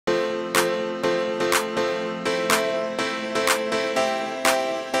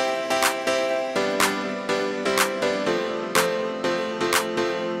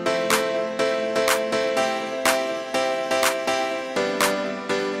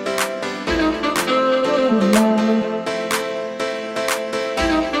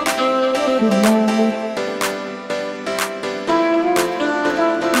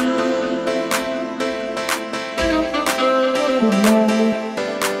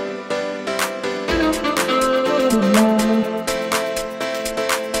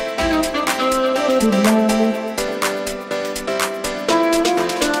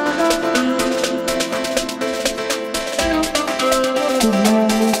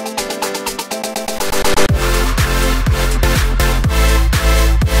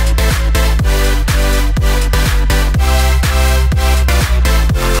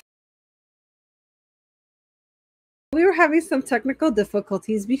having some technical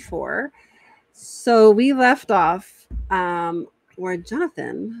difficulties before. So we left off where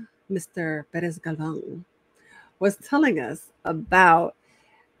Jonathan, Mr. Perez Galvan, was telling us about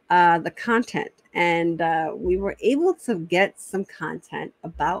the content. And we were able to get some content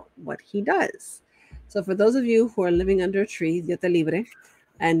about what he does. So for those of you who are living under a tree, Dios te libre,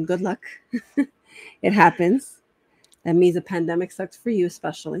 and good luck. It happens. That means the pandemic sucks for you,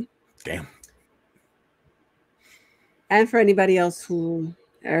 especially. Damn. And for anybody else who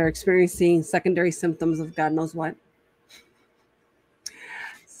are experiencing secondary symptoms of God knows what.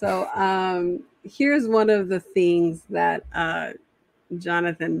 So here's one of the things that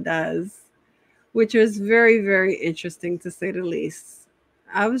Jonathan does, which is very, very interesting to say the least.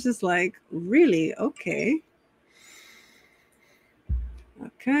 I was just like, really? Okay.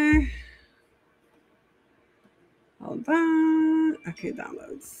 Okay. Hold on. Okay,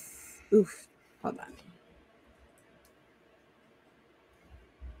 downloads. Oof. Hold on.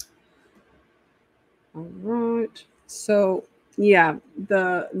 All right. So yeah,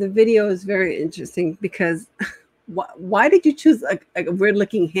 the video is very interesting because why did you choose a weird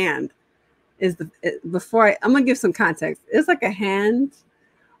looking hand? I'm gonna give some context. It's like a hand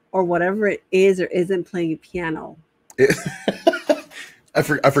or whatever it is or isn't playing a piano. I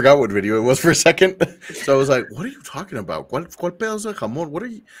forgot what video it was for a second. So I was like, what are you talking about? ¿Cuál pedazo de jamón? What are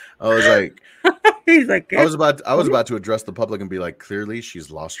you? I was like, he's like, I was about to address the public and be like, clearly she's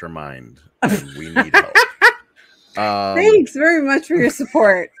lost her mind and we need help. Thanks very much for your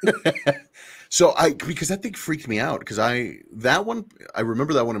support. So because that thing freaked me out because I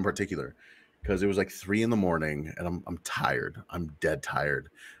remember that one in particular because it was like 3 a.m. and I'm tired. I'm dead tired.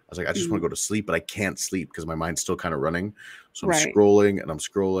 I was like, I just want to go to sleep, but I can't sleep because my mind's still kind of running. So I'm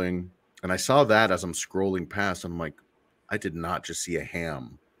scrolling and I saw that as I'm scrolling past. I'm like, I did not just see a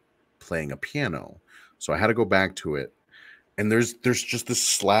ham playing a piano. So I had to go back to it. And there's just this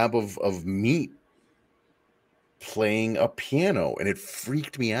slab of meat playing a piano and it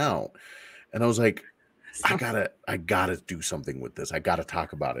freaked me out. And I was like, I gotta do something with this. I gotta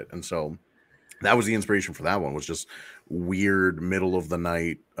talk about it. And so that was the inspiration for that one, was just weird middle of the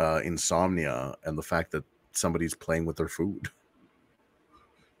night insomnia and the fact that somebody's playing with their food.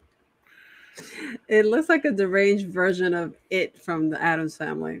 It looks like a deranged version of It from the Addams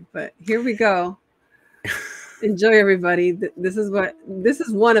Family, but here we go. Enjoy, everybody. This is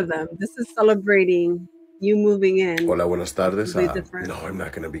one of them. This is celebrating you moving in. Hola, buenas tardes. No, I'm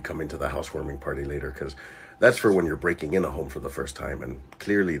not going to be coming to the housewarming party later because that's for when you're breaking in a home for the first time. And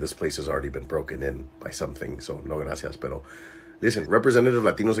clearly this place has already been broken in by something. So no gracias. Pero listen, Representative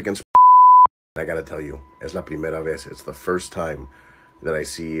Latinos Against I got to tell you, es la primera vez. It's the first time that I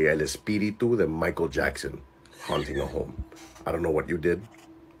see el espíritu de Michael Jackson haunting a home. I don't know what you did,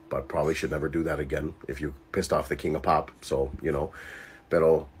 but probably should never do that again if you pissed off the king of pop. So,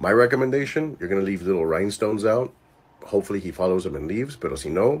 Pero my recommendation, you're going to leave little rhinestones out. Hopefully he follows them and leaves. Pero si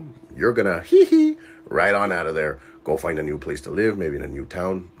no, you're going to hee right on out of there. Go find a new place to live, maybe in a new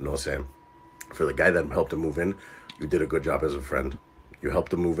town. No sé. For the guy that helped him move in, you did a good job as a friend. You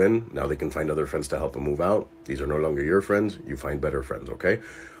helped him move in. Now they can find other friends to help him move out. These are no longer your friends. You find better friends, okay?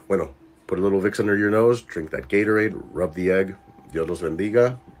 Bueno, put a little Vicks under your nose, drink that Gatorade, rub the egg. Dios los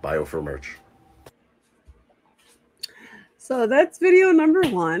bendiga. Bio for merch. So that's video number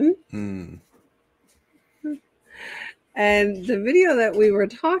 1. And the video that we were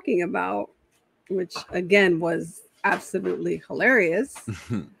talking about, which again was absolutely hilarious,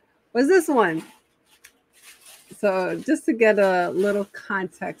 was this one. So just to get a little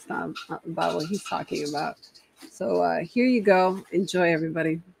context about what he's talking about. So here you go. Enjoy,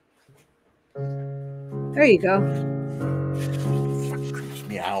 everybody. There you go. Freaks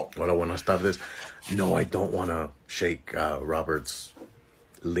me out. Hola, buenas tardes. No, I don't want to shake Robert's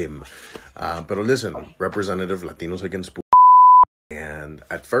limb. But listen, Representative Latinos Against and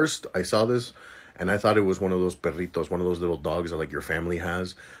at first I saw this and I thought it was one of those perritos, one of those little dogs that like your family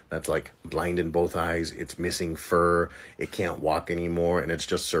has that's like blind in both eyes. It's missing fur. It can't walk anymore. And it's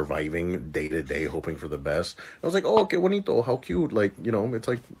just surviving day to day, hoping for the best. I was like, oh, que bonito. How cute. Like, it's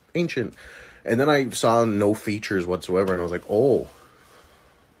like ancient. And then I saw no features whatsoever. And I was like, oh,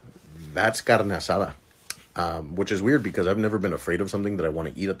 that's carne asada. Which is weird because I've never been afraid of something that I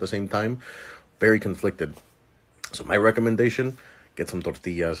want to eat at the same time. Very conflicted. So my recommendation, get some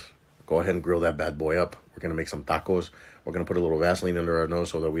tortillas. Go ahead and grill that bad boy up. We're going to make some tacos. We're going to put a little Vaseline under our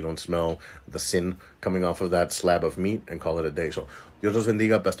nose so that we don't smell the sin coming off of that slab of meat and call it a day. So Dios los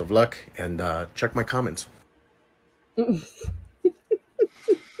bendiga. Best of luck. And check my comments.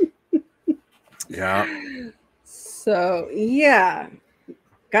 Yeah. So, yeah.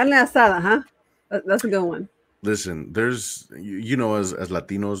 Carne asada, huh? That's a good one. Listen, there's, you know, as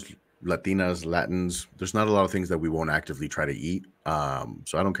Latinos, Latinas, Latins, there's not a lot of things that we won't actively try to eat.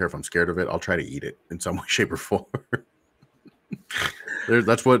 So I don't care if I'm scared of it. I'll try to eat it in some way, shape, or form.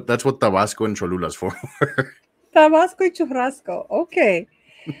 That's what Tabasco and Cholula's for. Tabasco y churrasco. Okay.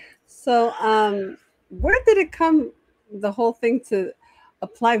 So, where did it come, the whole thing to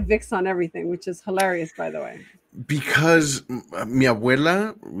apply Vicks on everything, which is hilarious, by the way? Because mi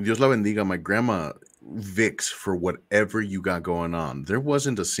abuela, Dios la bendiga, my grandma, Vicks for whatever you got going on. There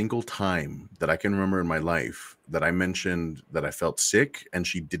wasn't a single time that I can remember in my life that I mentioned that I felt sick and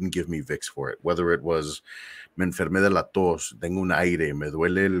she didn't give me Vicks for it. Whether it was me enfermé de la tos, tengo un aire, me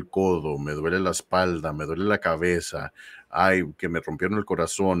duele el codo, me duele la espalda, me duele la cabeza, ay, que me rompieron el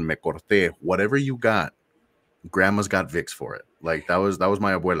corazón, me corté, whatever you got, grandma's got Vicks for it. Like that was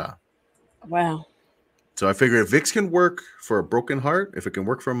my abuela. Wow. So I figure if Vicks can work for a broken heart, if it can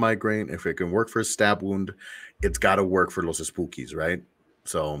work for a migraine, if it can work for a stab wound, it's got to work for los spookies, right?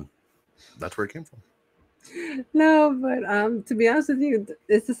 So that's where it came from. No, but to be honest with you,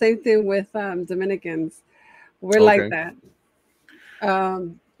 it's the same thing with Dominicans. We're like that.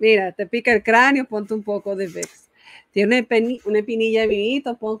 Mira, te pica el cráneo, ponte un poco de Vicks. Tiene una espinilla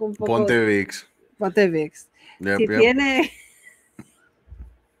vinito, ponte un poco. Ponte Vicks. Ponte Vicks. Yep, si tiene...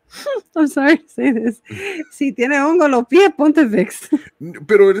 I'm sorry to say this. Si tiene hongo en los pies, ponte Vicks.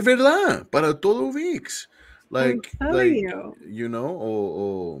 Pero es verdad, para todo Vicks. Like you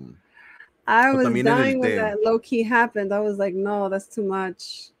know, I was dying when that low key happened. I was like, no, that's too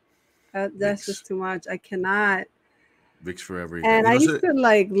much. That's just too much. I cannot. Vicks for everything. And I used to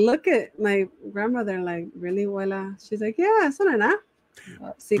like look at my grandmother like, really, abuela? She's like, yeah, eso no es nada.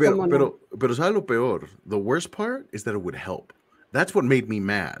 Sí, pero ¿sabes lo peor? The worst part is that it would help. That's what made me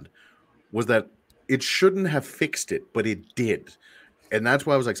mad, was that it shouldn't have fixed it, but it did. And that's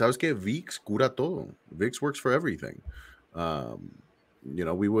why I was like, ¿sabes qué? Vicks cura todo. Vicks works for everything. You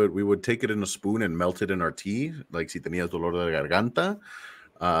know, we would take it in a spoon and melt it in our tea, like si tenías dolor de garganta.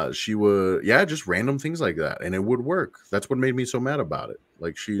 She would, just random things like that, and it would work. That's what made me so mad about it.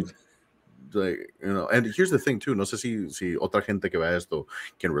 Like she, like, you know, and here's the thing too. No sé si otra gente que vea esto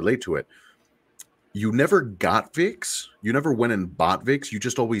can relate to it. You never got Vicks. You never went and bought Vicks. You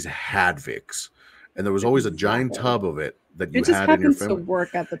just always had Vicks, and there was always a giant tub of it that you had in your family. It just happened to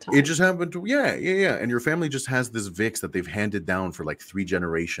work at the time. It just happened to, yeah. And your family just has this Vicks that they've handed down for like 3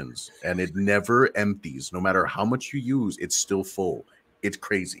 generations, and it never empties. No matter how much you use, it's still full. It's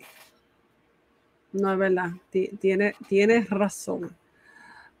crazy. No, es verdad. Tienes razón.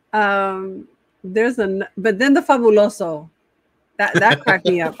 But then the Fabuloso. That cracked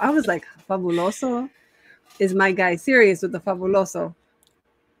me up. I was like, Fabuloso is my guy. Serious with the Fabuloso.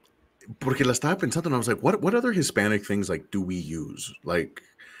 Porque la estaba pensando, and I was like, what other Hispanic things like do we use? Like,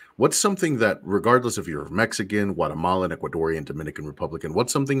 what's something that, regardless if you're Mexican, Guatemalan, Ecuadorian, Dominican Republican,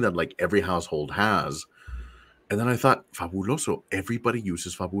 what's something that like every household has? And then I thought, Fabuloso. Everybody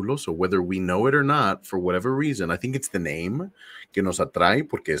uses Fabuloso, whether we know it or not, for whatever reason. I think it's the name que nos atrae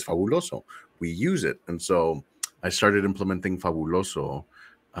porque es fabuloso. We use it. And so I started implementing Fabuloso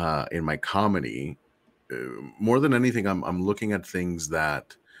in my comedy. More than anything, I'm looking at things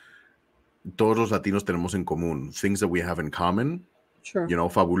that todos los Latinos tenemos en común, things that we have in common. Sure. You know,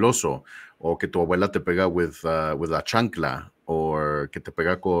 Fabuloso, or que tu abuela te pega with la chancla, or que te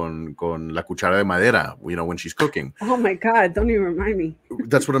pega con la cuchara de madera, you know, when she's cooking. Oh my God, don't even remind me.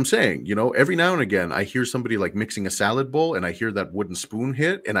 That's what I'm saying. You know, every now and again, I hear somebody like mixing a salad bowl, and I hear that wooden spoon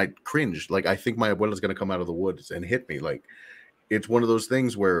hit, and I cringe. Like, I think my abuela's going to come out of the woods and hit me. Like, it's one of those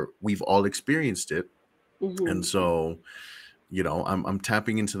things where we've all experienced it. Mm-hmm. And so, you know, I'm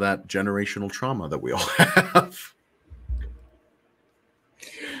tapping into that generational trauma that we all have.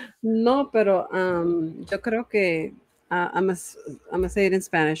 No, pero yo creo que I'm gonna say it in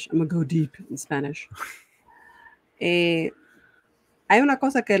Spanish. I'm gonna go deep in Spanish. Hay una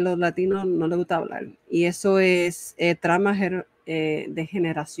cosa que a los latinos no les gusta hablar, y eso es trauma de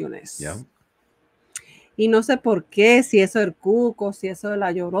generaciones. Yeah. Y no sé por qué, si eso es el cuco, si eso es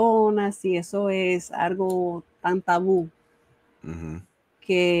la llorona, si eso es algo tan tabú, mm-hmm.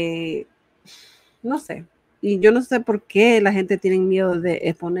 que no sé. Y yo no sé por qué la gente tiene miedo de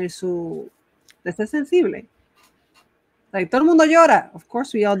exponer de ser sensible. Like, todo el mundo llora. Of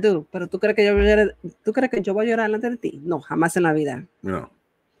course we all do. Pero ¿tú crees que yo voy a llorar delante de ti? No, jamás en la vida. No.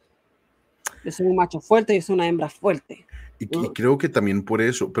 Yo soy un macho fuerte, yo soy una hembra fuerte. Y creo que también por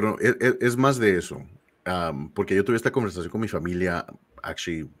eso, pero es más de eso. Porque yo tuve esta conversación con mi familia,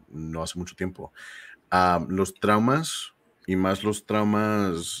 actually, no hace mucho tiempo. Los traumas, y más los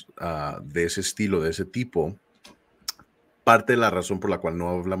traumas de ese estilo, de ese tipo, parte de la razón por la cual no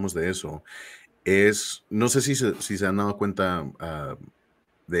hablamos de eso es, no sé si se han dado cuenta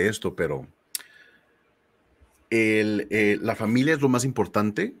de esto, pero la familia es lo más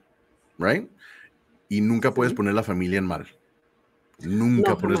importante, right? Y nunca puedes poner la familia en mal.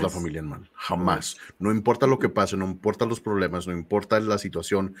 Nunca No, pones la jamás. familia en mal. Jamás. No importa lo que pase, no importa los problemas, no importa la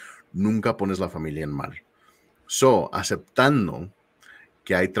situación, nunca pones la familia en mal. So, aceptando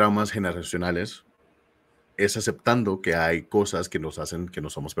que hay traumas generacionales, es aceptando que hay cosas que nos hacen que no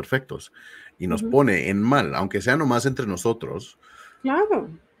somos perfectos y nos pone en mal, aunque sea nomás entre nosotros. Claro.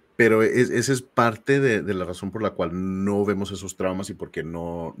 Pero esa es parte de la razón por la cual no vemos esos traumas y porque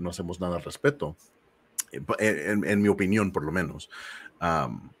no hacemos nada al respecto. En mi opinión, por lo menos.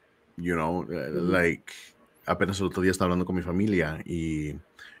 You know, like, apenas el otro día estaba hablando con mi familia y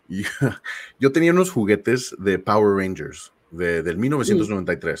yo tenía unos juguetes de Power Rangers del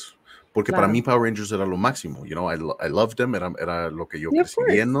 1993. Porque para mí Power Rangers era lo máximo, you know, I loved them, era lo que yo crecí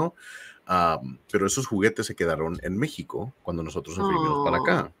viendo, pero esos juguetes se quedaron en México cuando nosotros nos vinimos para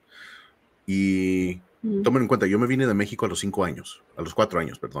acá. Y tomen en cuenta, yo me vine de México a los 4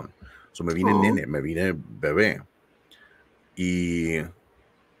 años, perdón. So me vine nene, me vine bebé. Y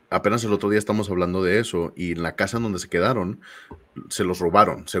apenas el otro día estamos hablando de eso, y en la casa en donde se quedaron, se los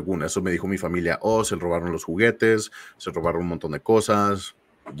robaron, según eso me dijo mi familia. Oh, se robaron los juguetes, se robaron un montón de cosas,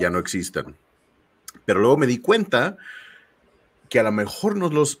 ya no existen. Pero luego me di cuenta que a lo mejor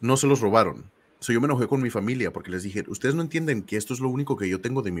no se los robaron. So yo me enojé con mi familia porque les dije, ustedes no entienden que esto es lo único que yo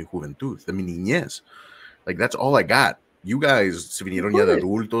tengo de mi juventud, de mi niñez. Like, that's all I got. You guys se vinieron ya de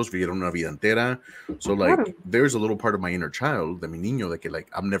adultos, vivieron una vida entera. So, like, there's a little part of my inner child, de mi niño, de que, like,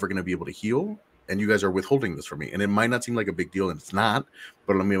 I'm never going to be able to heal, and you guys are withholding this from me. And it might not seem like a big deal, and it's not,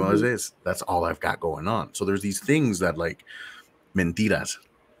 but lo mismo es, that's all I've got going on. So there's these things that, like, mentiras.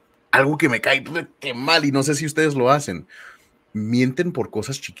 Algo que me cae que mal, y no sé si ustedes lo hacen. Mienten por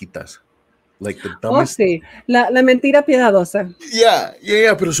cosas chiquitas. Like the dumbest... Oh, sí, la mentira piadosa.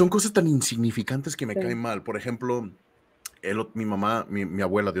 Yeah, pero son cosas tan insignificantes que me caen mal. Por ejemplo, mi mamá, mi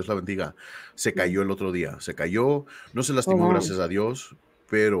abuela, Dios la bendiga, se cayó el otro día. Se cayó, no se lastimó, gracias a Dios,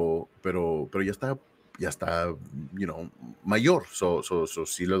 pero ya está, you know, mayor. So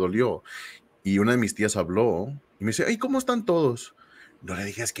sí le dolió. Y una de mis tías habló y me dice, ay, ¿cómo están todos? No le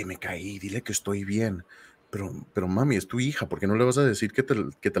digas que me caí, dile que estoy bien. Pero mami, es tu hija, ¿por qué no le vas a decir que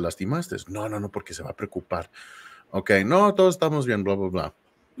te lastimaste? No, porque se va a preocupar. Ok, no, todos estamos bien, bla, bla, bla.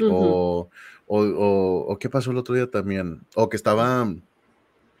 O qué pasó el otro día también. O que estaba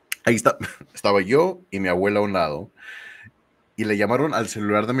yo y mi abuela a un lado, y le llamaron al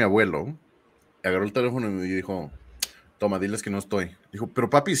celular de mi abuelo, agarró el teléfono y me dijo, toma, diles que no estoy. Dijo, pero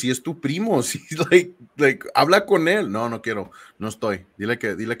papi, si es tu primo, si, like, habla con él. No quiero, no estoy. Dile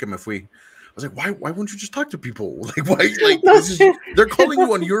que me fui. I was like, why won't you just talk to people? Like, why? Like, they're calling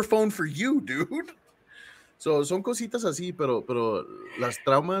you on your phone for you, dude. So, son cositas así, pero las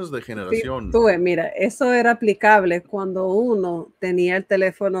traumas de generación. Sí, tú ves, mira, eso era aplicable cuando uno tenía el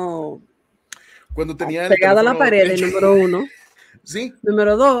teléfono pegado a la pared, el número 1. Sí.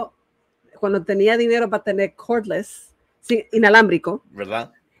 Número 2, cuando tenía dinero para tener cordless, sí, inalámbrico.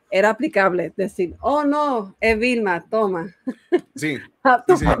 ¿Verdad? Era aplicable decir, oh no, es Vilma, toma. Sí.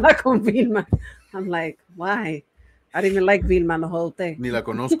 Toma con Vilma. I'm like, why? I didn't even like Vilma the whole day. Ni la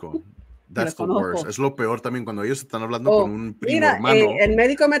conozco. That's the worst. Es lo peor también cuando ellos están hablando con un primo mira, hermano. El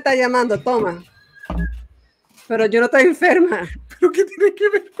médico me está llamando, toma. Pero yo no estoy enferma. ¿Pero qué tiene que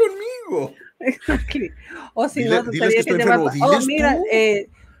ver conmigo? Exactly. O si no, tú tenías que llamar. Oh, mira,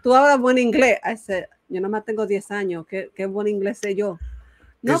 tú hablas buen inglés. I said, yo nomás tengo 10 años. ¿Qué buen inglés sé yo?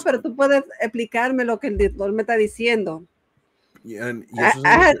 No, pero tú puedes explicarme lo que el doctor me está diciendo.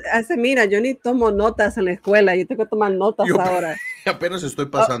 Mira, yo ni tomo notas en la escuela, yo tengo que tomar notas ahora. Apenas estoy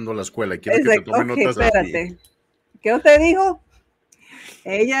pasando la escuela y quiero que te tome notas. Espérate. ¿Qué usted dijo?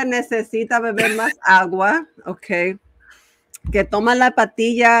 Ella necesita beber más agua, ok. Que toma la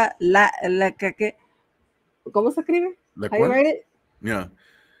patilla, ¿cómo se escribe? ¿La cual? Yeah.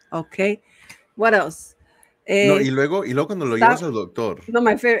 Ok. What else? No, y luego cuando lo llevas al doctor. No,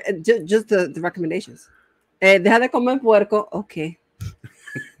 my favorite, just the recommendations. Deja de comer puerco, ok.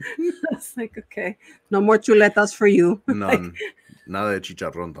 It's like, okay. No more chuletas for you. None. Nada de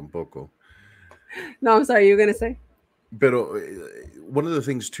chicharrón tampoco. No, I'm sorry, you were going to say? Pero one of the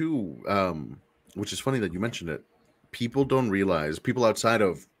things too, which is funny that you mentioned it, people outside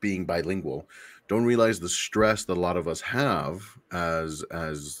of being bilingual don't realize the stress that a lot of us have as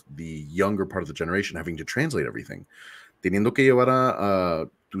the younger part of the generation, having to translate everything. Teniendo que llevar a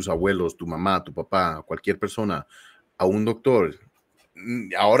tus abuelos, tu mamá, tu papá, cualquier persona a un doctor.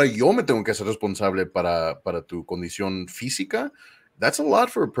 Ahora yo me tengo que hacer responsable para tu condición física That's a lot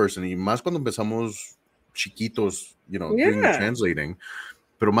for a person. Y más cuando empezamos chiquitos, you know, doing the translating.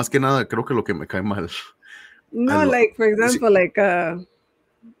 Pero más que nada, creo que lo que me cae mal. No, like, for example, sí. Like,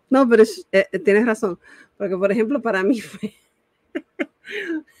 no, pero tienes razón. Porque, por ejemplo, para mí fue...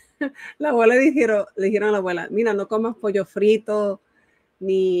 la abuela le dijeron a la abuela, mira, no comas pollo frito,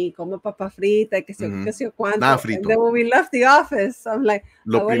 ni como papas fritas, que sé cuánto. Nada frito. And then when we left the office, I'm like,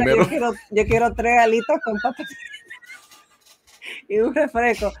 lo abuela, primero... yo quiero 3 alitas con papas fritas y un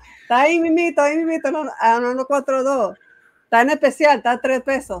refresco. Está ahí mimito, no 4.2. Está en especial, está a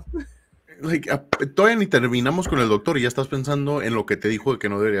 $3. Like, todavía ni terminamos con el doctor y ya estás pensando en lo que te dijo de que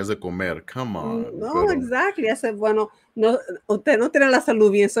no deberías de comer. Come on. No, pero... exactly. Ese, bueno, no, usted no tiene la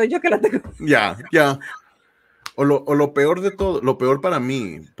salud bien, soy yo que la tengo. Ya. O lo peor de todo, lo peor para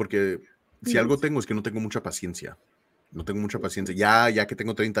mí, porque si algo tengo es que no tengo mucha paciencia. No tengo mucha paciencia. Ya que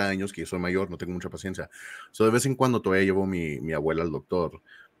tengo 30 años, que soy mayor, no tengo mucha paciencia. So, de vez en cuando todavía llevo mi abuela al doctor.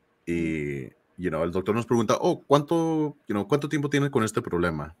 Y, el doctor nos pregunta, ¿cuánto tiempo tiene con este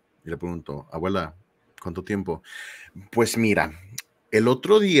problema? Y le pregunto, abuela, ¿cuánto tiempo? Pues mira, el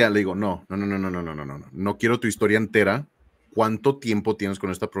otro día le digo, no quiero tu historia entera. ¿Cuánto tiempo tienes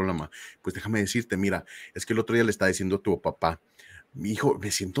con este problema? Pues déjame decirte, mira, es que el otro día le estaba diciendo a tu papá, mi hijo, me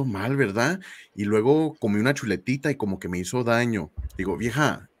siento mal, ¿verdad? Y luego comí una chuletita y como que me hizo daño. Digo,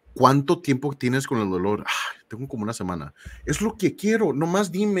 vieja, ¿cuánto tiempo tienes con el dolor? Tengo como una semana. Es lo que quiero,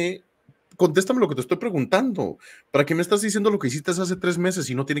 nomás dime. Contéstame lo que te estoy preguntando. ¿Para qué me estás diciendo lo que hiciste hace 3 meses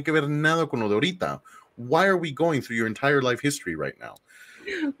y no tiene que ver nada con lo de ahorita? Why are we going through your entire life history right now?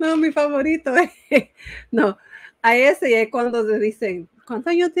 No, mi favorito es... No, a ese es cuando te dicen,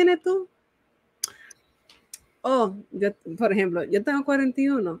 ¿cuántos años tienes tú? Por ejemplo, yo tengo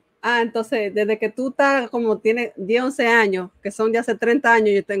 41. Entonces, desde que tú estás como tienes 10, 11 años, que son ya hace 30 años,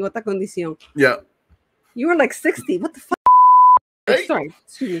 yo tengo esta condición. Yeah. You were like 60. What the fuck? Hey. Sorry,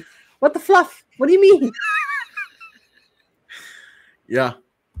 excuse me. What the fluff? What do you mean? Yeah.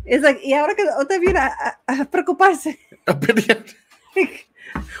 It's like, y ahora que usted viene a preocuparse. Like,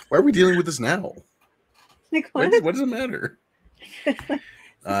 why are we dealing with this now? Like, what does it matter?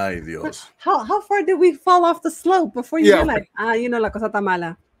 Ay, Dios. How far did we fall off the slope before you realize, la cosa está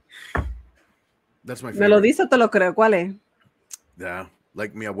mala? That's my favorite. Me lo dice, te lo creo. ¿Cuál es? Yeah.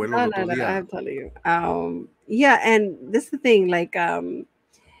 Like mi abuelo el otro día. I'm telling you. Yeah, and this is the thing, like,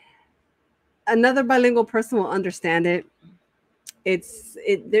 another bilingual person will understand it.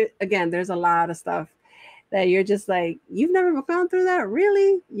 There's a lot of stuff that you're just like, you've never gone through that?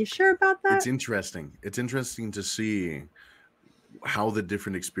 Really? You sure about that? It's interesting. It's interesting to see how the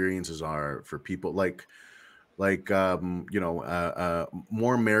different experiences are for people like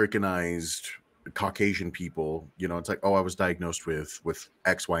more Americanized Caucasian people, it's like, I was diagnosed with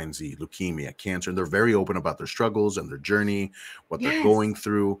X, Y, and Z, leukemia, cancer, and they're very open about their struggles and their journey, what they're going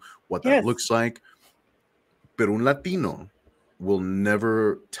through, what that looks like. But un Latino will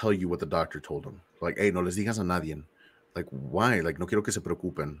never tell you what the doctor told him. Like, hey, no les digas a nadie. Like, why? Like, no quiero que se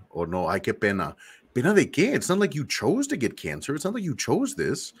preocupen. Or no, ay, qué pena. ¿Pena de qué? It's not like you chose to get cancer. It's not like you chose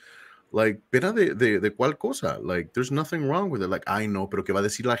this. Like, pena de cuál cosa? Like, there's nothing wrong with it. Like, I know, pero ¿qué va a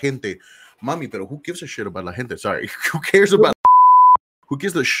decir la gente? Mami, pero who gives a shit about la gente? Sorry, who cares about who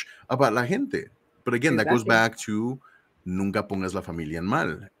gives a about la gente? But again, that goes back to nunca pongas la familia en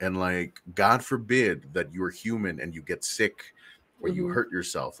mal. And like, God forbid that you're human and you get sick or you hurt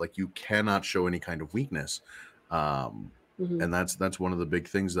yourself. Like, you cannot show any kind of weakness. And that's one of the big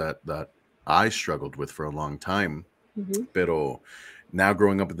things that I struggled with for a long time. Pero now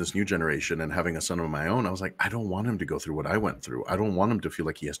growing up in this new generation and having a son of my own, I was like, I don't want him to go through what I went through. I don't want him to feel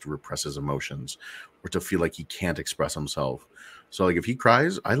like he has to repress his emotions or to feel like he can't express himself. So like, if he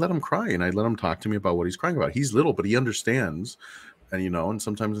cries, I let him cry and I let him talk to me about what he's crying about. He's little, but he understands. And, and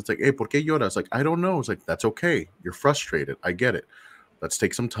sometimes it's like, hey, ¿por qué lloras? Like, I don't know. It's like, that's okay. You're frustrated. I get it. Let's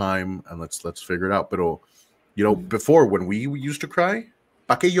take some time and let's figure it out. Pero, before, when we used to cry,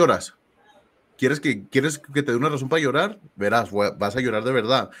 ¿pa qué lloras? ¿Quieres que te dé una razón para llorar? Verás, vas a llorar de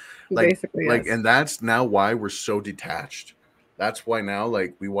verdad. Basically, yes. And that's now why we're so detached. That's why now,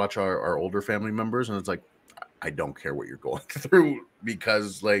 like, we watch our older family members and it's like, I don't care what you're going through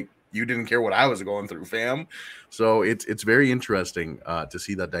because, like, you didn't care what I was going through, fam. So it's very interesting to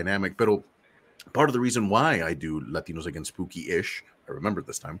see that dynamic. But part of the reason why I do Latinos Against Spooky-ish, I remember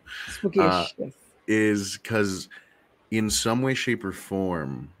this time, Spooky-ish, yes, is because in some way, shape, or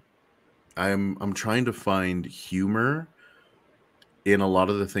form, I'm trying to find humor in a lot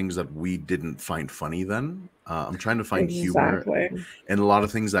of the things that we didn't find funny then. I'm trying to find humor in a lot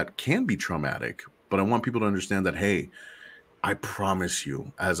of things that can be traumatic, but I want people to understand that, hey, I promise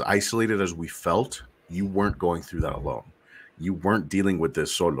you, as isolated as we felt, you weren't going through that alone. you weren't dealing with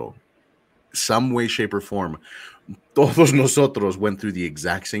this solo. Some way, shape, or form, todos nosotros went through the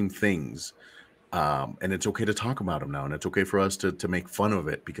exact same things. And it's okay to talk about them now. And it's okay for us to make fun of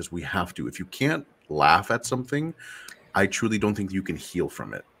it, because we have to. If you can't laugh at something, I truly don't think you can heal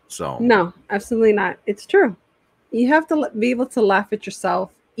from it. So No, absolutely not. It's true. You have to be able to laugh at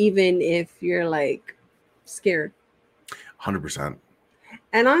yourself, even if you're like scared. 100%.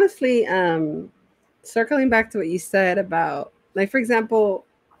 And honestly, circling back to what you said about, like, for example,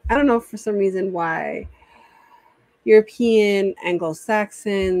 I don't know for some reason why European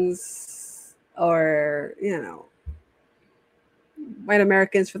Anglo-Saxons, or, white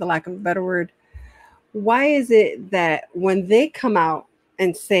Americans, for the lack of a better word, why is it that when they come out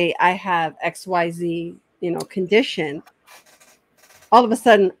and say, I have XYZ, condition, all of a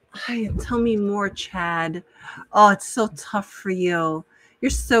sudden, tell me more, Chad. Oh, it's so tough for you. You're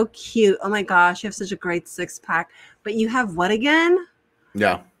so cute. Oh my gosh, you have such a great six pack. But you have what again?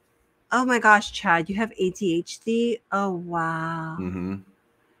 Yeah. Oh my gosh, Chad, you have ADHD. Oh wow. Mm-hmm.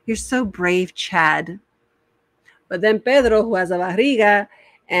 You're so brave, Chad. But then Pedro, who has a barriga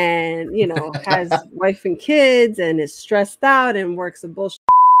and, has wife and kids and is stressed out and works a bullshit.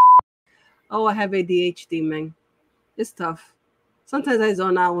 Oh, I have ADHD, man. It's tough. Sometimes I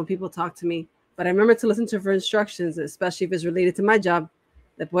zone out when people talk to me, but I remember to listen to for instructions, especially if it's related to my job.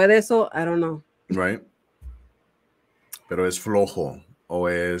 Después de eso, I don't know. Right. Pero es flojo, o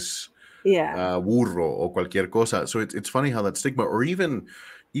es burro, o cualquier cosa. So it's funny how that stigma, or even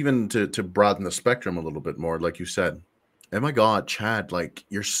to broaden the spectrum a little bit more, like you said, oh my God, Chad, like,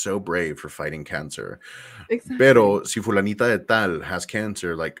 you're so brave for fighting cancer. Exactly. Pero si fulanita de tal has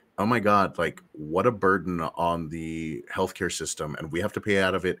cancer, like, oh my God, like, what a burden on the healthcare system, and we have to pay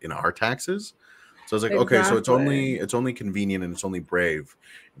out of it in our taxes. So it's like, okay, so it's only convenient and it's only brave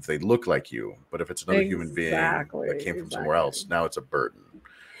if they look like you, but if it's another human being that came from somewhere else, now it's a burden.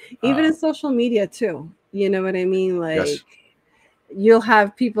 Even in social media too, you know what I mean? Like, yes. You'll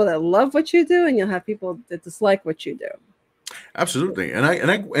have people that love what you do, and you'll have people that dislike what you do. Absolutely. And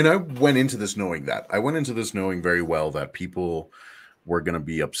I went into this knowing that. I went into this knowing very well that people were going to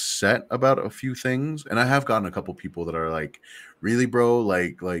be upset about a few things. And I have gotten a couple people that are like, really, bro,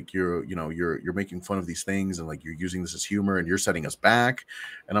 like you're making fun of these things, and like, you're using this as humor, and you're setting us back.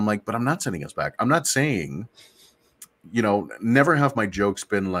 And I'm like, but I'm not setting us back. I'm not saying, never have my jokes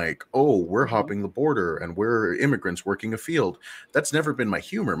been like, oh, we're hopping the border and we're immigrants working a field. That's never been my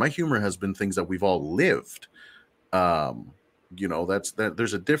humor. My humor has been things that we've all lived.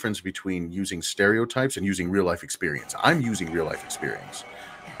 There's a difference between using stereotypes and using real life experience. I'm using real life experience.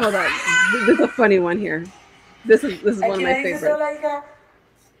 Hold on. This is a funny one here. This is one of my favorites.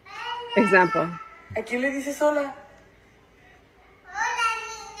 Example. ¿A quién le dice sola?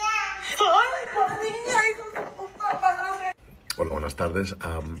 Hola, buenas tardes.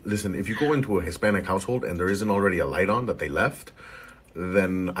 Listen, if you go into a Hispanic household and there isn't already a light on that they left,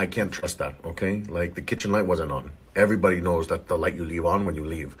 then I can't trust that, okay? Like, the kitchen light wasn't on. Everybody knows that the light you leave on when you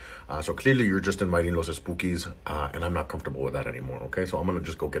leave. So clearly you're just inviting los spookies, and I'm not comfortable with that anymore, okay? So I'm going to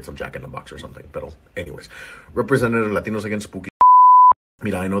just go get some Jack in the Box or something. But anyways, Representative Latinos Against Spooky.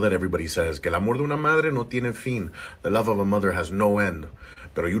 Mira, I know that everybody says que el amor de una madre no tiene fin. The love of a mother has no end.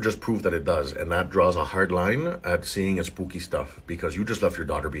 But you just proved that it does. And that draws a hard line at seeing a spooky stuff, because you just left your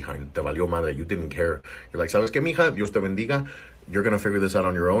daughter behind. Te valió madre. You didn't care. You're like, ¿sabes qué, mija? Dios te bendiga. You're going to figure this out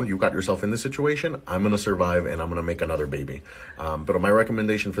on your own. You got yourself in this situation. I'm going to survive, and I'm going to make another baby. But my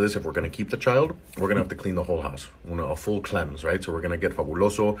recommendation for this, if we're going to keep the child, we're going to have to clean the whole house. A full cleanse, right? So we're going to get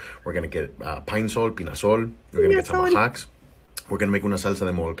fabuloso. We're going to get pine sol, pinasol. We're going to get some majax. We're going to make una salsa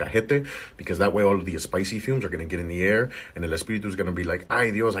de molcajete, because that way all of the spicy fumes are going to get in the air, and el espíritu is going to be like,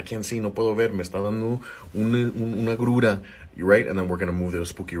 ay Dios, I can't see, no puedo ver, me está dando una gruda. You're right, and then we're going to move the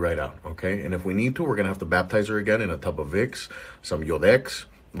spooky right out, okay? And if we need to, we're going to have to baptize her again in a tub of Vicks, some Yodex,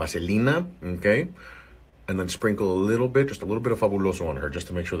 Vaselina, okay? And then sprinkle just a little bit of fabuloso on her, just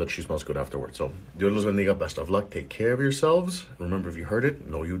to make sure that she smells good afterwards. So, Dios los bendiga, best of luck, take care of yourselves. Remember, if you heard it,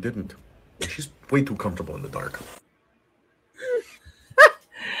 no, you didn't. She's way too comfortable in the dark.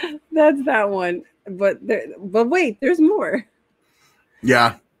 That's that one. But wait, there's more.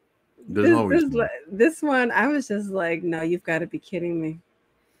 Yeah. There's always more. This one, I was just like, no, you've got to be kidding me.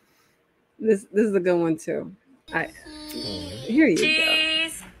 This is a good one too. Here you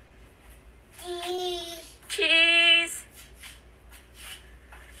Cheese. go. Cheese.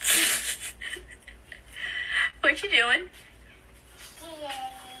 What you doing?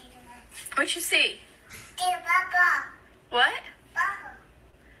 What you see? What?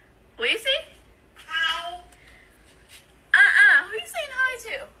 What do you see? Hi. Who are you saying hi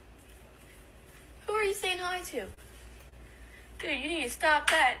to? Who are you saying hi to? stop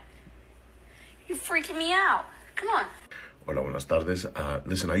that. You're freaking me out. Come on. Hola, buenas tardes.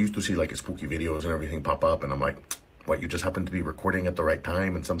 Listen, I used to see like spooky videos and everything pop up, and I'm like, what, you just happened to be recording at the right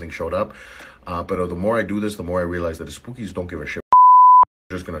time and something showed up? But the more I do this, the more I realize that the spookies don't give a shit.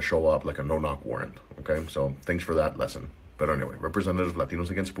 They're just gonna show up like a no-knock warrant, okay? So thanks for that lesson. But anyway, Representative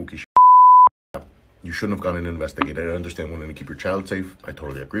Latinos Against Spooky shit. You shouldn't have gone in and investigated. I understand wanting to keep your child safe. I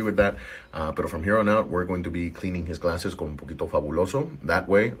totally agree with that. But from here on out, we're going to be cleaning his glasses con un poquito fabuloso. That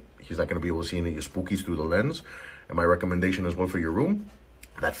way, he's not going to be able to see any spookies through the lens. And my recommendation as well for your room,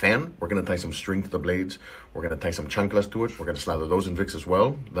 that fan, we're going to tie some string to the blades. We're going to tie some chanclas to it. We're going to slather those in Vicks as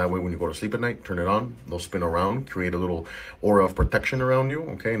well. That way, when you go to sleep at night, turn it on. They'll spin around, create a little aura of protection around you,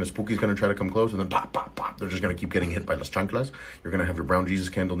 okay? And the spooky's going to try to come close, and then pop, pop, pop. They're just going to keep getting hit by las chanclas. You're going to have your brown Jesus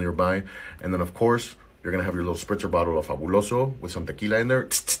candle nearby. And then, of course, you're going to have your little spritzer bottle of Fabuloso with some tequila in there. You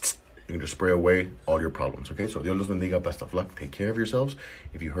can just spray away all your problems, okay? So Dios los bendiga, best of luck. Take care of yourselves.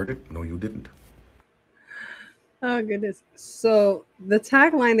 If you heard it, no, you didn't. Oh, goodness. So the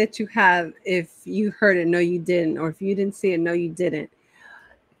tagline that you have, if you heard it, no, you didn't, or if you didn't see it, no, you didn't.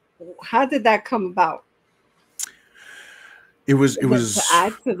 How did that come about? It was to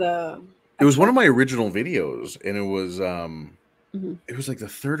add to the. It was one of my original videos, and it was it was like the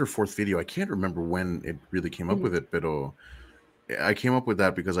third or fourth video. I can't remember when it really came up with it, but I came up with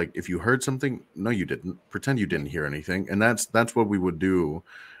that because, like, if you heard something, no, you didn't. Pretend you didn't hear anything, and that's what we would do.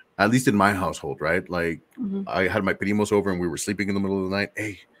 At least in my household, right? Like, I had my primos over and we were sleeping in the middle of the night.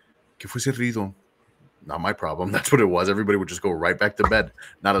 Hey, ¿qué fue ese ruido? Not my problem. That's what it was. Everybody would just go right back to bed.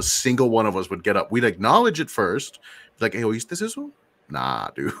 Not a single one of us would get up. We'd acknowledge it first. Like, hey, ¿oíste eso? Nah,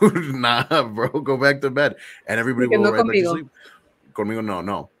 dude. Nah, bro. Go back to bed. And everybody would go right back to sleep. Conmigo,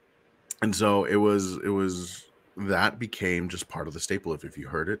 no. And so it was that became just part of the staple of if you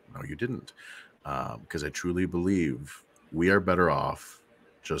heard it, no, you didn't. Because I truly believe we are better off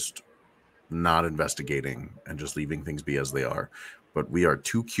just not investigating and just leaving things be as they are. But we are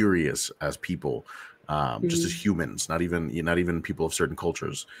too curious as people, just as humans, not even people of certain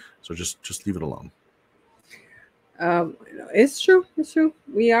cultures. So just leave it alone. It's true.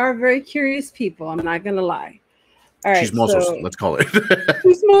 We are very curious people. I'm not gonna lie. All right, Chismosos, so, let's call it.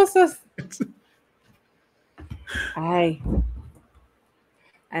 Chismosos.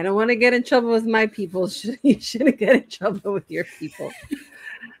 I don't want to get in trouble with my people. You shouldn't get in trouble with your people.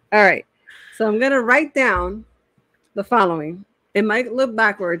 All right. So I'm going to write down the following. It might look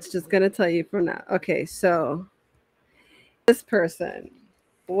backwards, just going to tell you from now. Okay. So this person,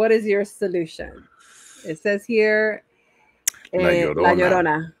 what is your solution? It says here, La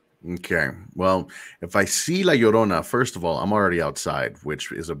Llorona. Okay. Well, if I see La Llorona, first of all, I'm already outside,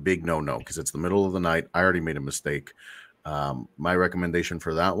 which is a big no-no because it's the middle of the night. I already made a mistake. My recommendation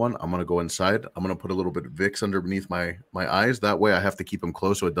for that one, I'm going to go inside. I'm going to put a little bit of Vicks underneath my eyes. That way I have to keep them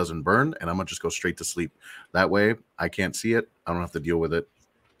closed so it doesn't burn, and I'm going to just go straight to sleep. That way I can't see it. I don't have to deal with it.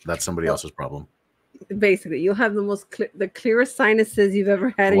 That's somebody else's problem. Basically, you'll have the clearest sinuses you've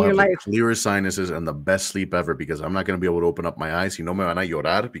ever had in your life. Clearest sinuses and the best sleep ever because I'm not going to be able to open up my eyes. You know, me van a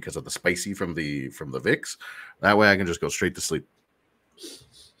llorar because of the spicy from the Vicks. That way I can just go straight to sleep.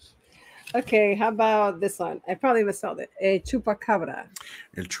 Okay, how about this one? I probably misspelled it. El chupacabra.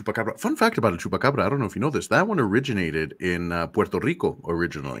 El chupacabra. Fun fact about el chupacabra. I don't know if you know this. That one originated in Puerto Rico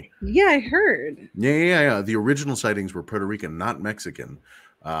originally. Yeah, I heard. Yeah. The original sightings were Puerto Rican, not Mexican.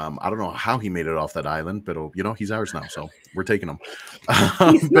 I don't know how he made it off that island, but you know, he's ours now, so we're taking him.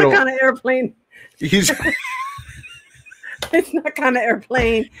 He's not on an airplane. It's not on an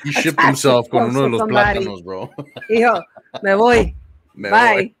airplane. He shipped himself con uno de los plátanos, bro. Hijo, me voy.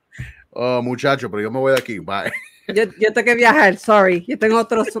 Bye. Oh, muchacho, pero yo me voy de aquí. Bye. Yo tengo que viajar, sorry. Yo tengo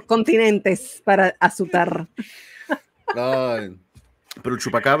otros continentes para azotar. Pero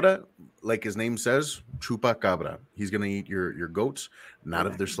chupacabra, like his name says, chupacabra. He's going to eat your goats, not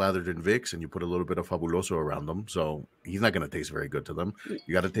if they're slathered in Vicks and you put a little bit of Fabuloso around them. So he's not going to taste very good to them.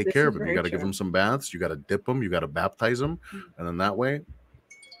 You got to take care of him. You got to give him some baths. You got to dip him. You got to baptize him. And then that way,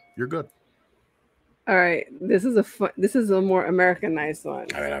 you're good. All right. This is a more Americanized one.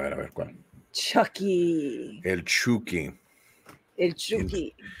 A ver, ¿cuál? Chucky. El Chucky.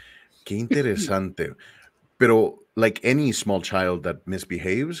 Qué interesante. Pero like any small child that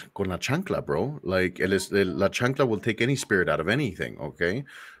misbehaves, con la chancla, bro. Like la chancla will take any spirit out of anything, okay?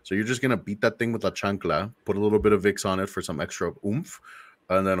 So you're just going to beat that thing with la chancla, put a little bit of Vicks on it for some extra oomph,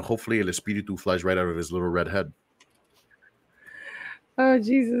 and then hopefully el espíritu flies right out of his little red head. Oh,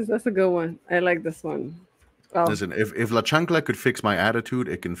 Jesus, that's a good one. I like this one. Oh. Listen, if La Chancla could fix my attitude,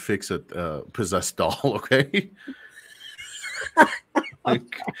 it can fix a possessed doll, okay?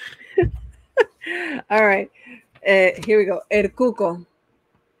 Okay. All right. Here we go. El Cuco.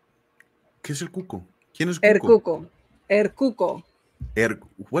 ¿Qué es el cuco? ¿Quién es El cuco? cuco. El cuco.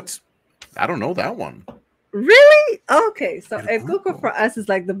 What's? I don't know that one. Really? Okay, so El el cuco cuco. for us is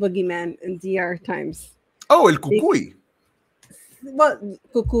like the boogeyman in DR times. Oh, el cucuy. Well,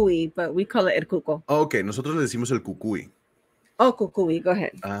 cucuy, but we call it el cuco. Oh, ok, nosotros le decimos el cucuy. Oh, cucuy, go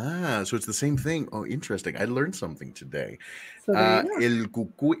ahead. Ah, so it's the same thing. Oh, interesting. I learned something today. So there you go. El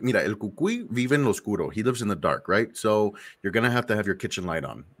cucuy, mira, el cucuy vive en lo oscuro. He lives in the dark, right? So you're going to have your kitchen light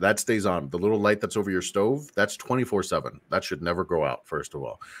on. That stays on. The little light that's over your stove, that's 24/7. That should never go out, first of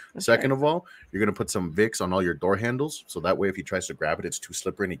all. Okay. Second of all, you're going to put some Vicks on all your door handles. So that way, if he tries to grab it, it's too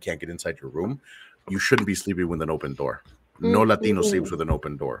slippery and he can't get inside your room. You shouldn't be sleeping with an open door. No Latino sleeps with an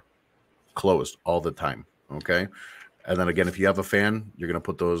open door. Closed all the time, okay? And then again, if you have a fan, you're going to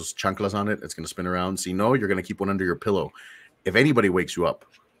put those chanclas on it. It's going to spin around. Si no, you're going to keep one under your pillow. If anybody wakes you up,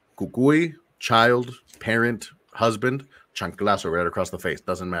 cucuy, child, parent, husband, chanclazo right across the face.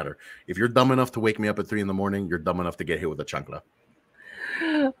 Doesn't matter. If you're dumb enough to wake me up at 3 a.m, you're dumb enough to get hit with a chancla.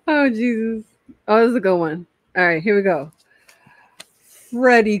 Oh, Jesus. Oh, this is a good one. All right, here we go.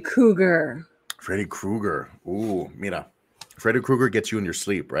 Freddy Krueger. Freddy Krueger. Ooh, mira. Freddy Krueger gets you in your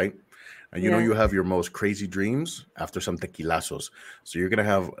sleep, right? And you know you have your most crazy dreams after some tequilazos. So you're going to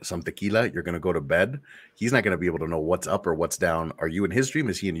have some tequila. You're going to go to bed. He's not going to be able to know what's up or what's down. Are you in his dream?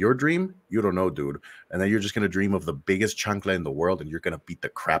 Is he in your dream? You don't know, dude. And then you're just going to dream of the biggest chancla in the world, and you're going to beat the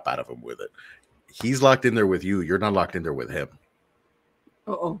crap out of him with it. He's locked in there with you. You're not locked in there with him.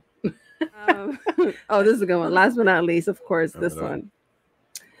 Oh, this is a good one. Last but not least, of course, this one.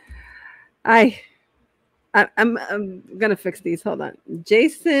 I'm gonna fix these. Hold on.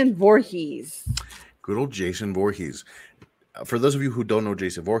 Jason Voorhees. Good old Jason Voorhees. For those of you who don't know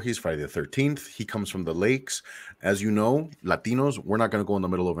Jason Voorhees, Friday the 13th, he comes from the lakes. As you know, Latinos, we're not going to go in the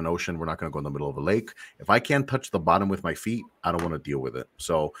middle of an ocean. We're not going to go in the middle of a lake. If I can't touch the bottom with my feet, I don't want to deal with it.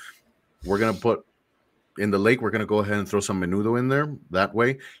 So we're going to put in the lake, we're going to go ahead and throw some menudo in there. That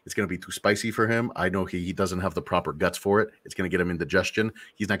way, it's going to be too spicy for him. I know he doesn't have the proper guts for it. It's going to get him indigestion.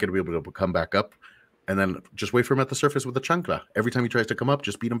 He's not going to be able to come back up. And then just wait for him at the surface with the chancla. Every time he tries to come up,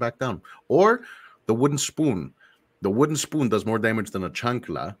 just beat him back down. Or the wooden spoon. The wooden spoon does more damage than a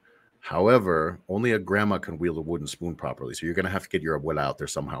chancla. However, only a grandma can wield a wooden spoon properly. So you're going to have to get your abuela out there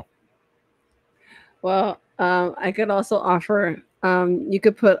somehow. Well, I could also offer, you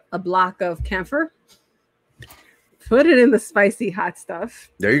could put a block of camphor. Put it in the spicy hot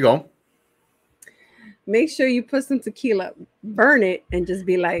stuff. There you go. Make sure you put some tequila. Burn it and just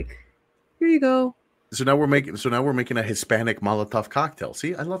be like, here you go. So now we're making a Hispanic Molotov cocktail.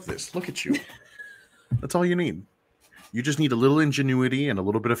 See, I love this. Look at you. That's all you need. You just need a little ingenuity and a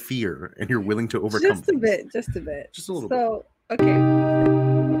little bit of fear, and you're willing to overcome. Just a bit. Just a little bit. So, okay.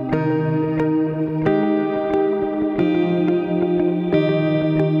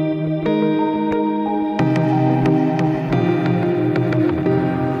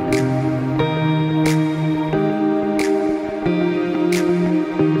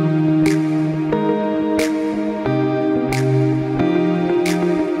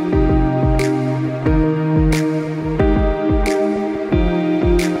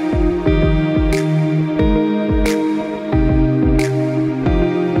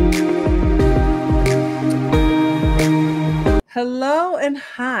 Hello and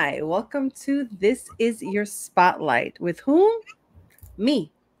hi. Welcome to This Is Your Spotlight. With whom?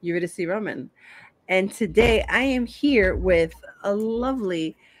 Me, Eurydice Roman. And today I am here with a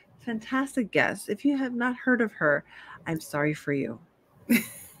lovely, fantastic guest. If you have not heard of her, I'm sorry for you. Que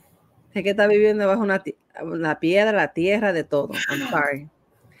está viviendo bajo la piedra, la tierra, de todo. I'm sorry.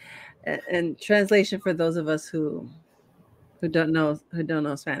 And translation for those of us who don't know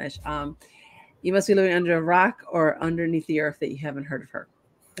Spanish. You must be living under a rock or underneath the earth that you haven't heard of her.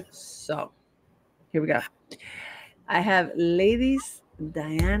 So, here we go. I have Leydis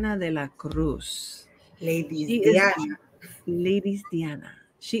Diana de la Cruz. Leydis Diana.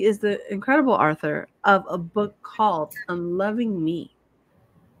 She is the incredible author of a book called Unloving Me,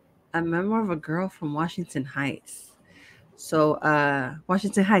 a memoir of a girl from Washington Heights. So,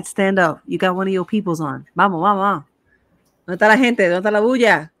 Washington Heights, stand up. You got one of your peoples on. Vamos, vamos. ¿Dónde está la gente? ¿Dónde está la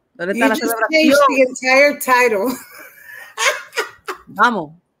bulla? You just changed the entire title.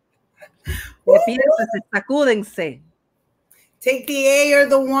 Vamos. Sacúdense. Take the A or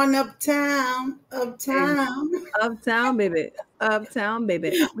the one uptown. Uptown, baby. Uptown,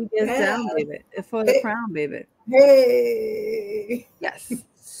 baby. We get down, baby. It's for the crown, baby. Hey. Yes.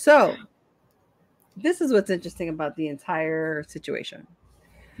 So, this is what's interesting about the entire situation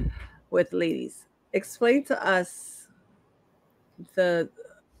with Leydis. Explain to us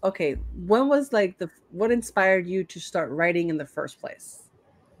when was what inspired you to start writing in the first place?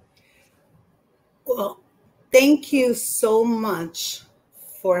 Well, thank you so much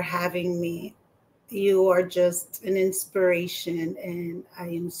for having me. You are just an inspiration, and I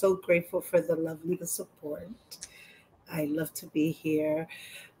am so grateful for the love and the support. I love to be here.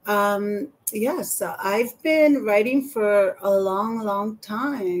 Yes, so I've been writing for a long, long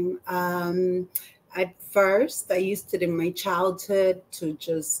time. At first, I used it in my childhood to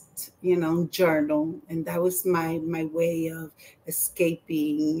just, journal, and that was my way of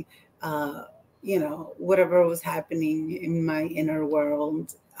escaping, uh, whatever was happening in my inner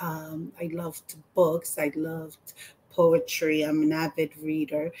world. I loved books. I loved poetry. I'm an avid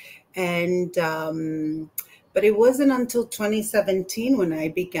reader, and but it wasn't until 2017 when I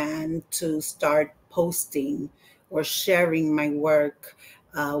began to start posting or sharing my work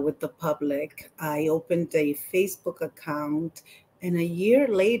with the public. I opened a Facebook account, and a year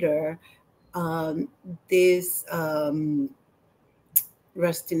later, um, this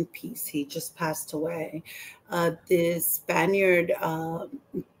rest in peace, he just passed away. This Spaniard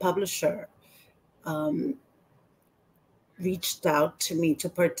publisher um, reached out to me to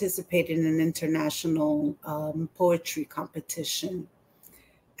participate in an international poetry competition.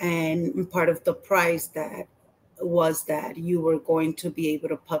 And part of the prize that was that you were going to be able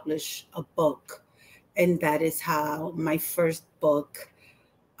to publish a book. And that is how my first book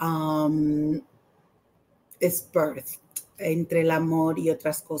um, is birthed. Entre el amor y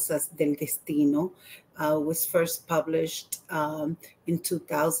otras cosas del destino was first published in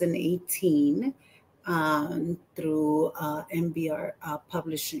 2018 through MBR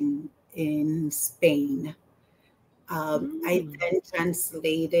Publishing in Spain. I then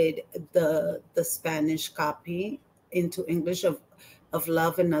translated the Spanish copy into English of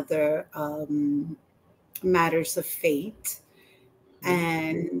Love and Other Matters of Fate,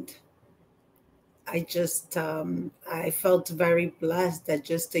 and I felt very blessed that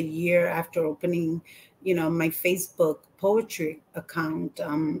just a year after opening, my Facebook poetry account,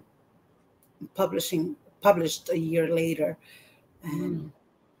 published a year later, and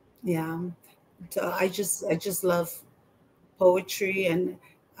yeah, so I just love poetry, and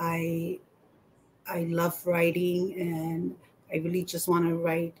I I love writing, and I really just want to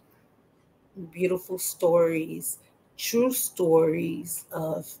write beautiful stories, true stories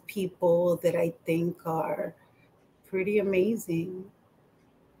of people that I think are pretty amazing,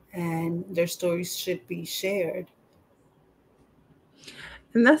 and their stories should be shared.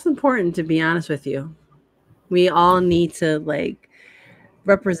 And that's important, to be honest with you. We all need to like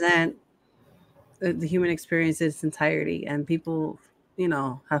represent the human experience in its entirety, and people,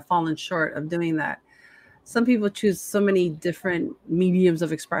 have fallen short of doing that. Some people choose so many different mediums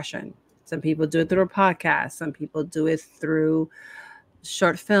of expression. Some people do it through a podcast, some people do it through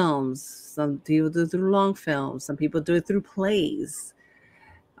short films, some people do it through long films, some people do it through plays,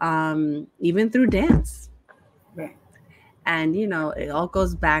 even through dance. Right. And it all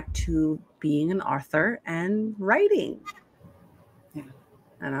goes back to being an author and writing. Yeah.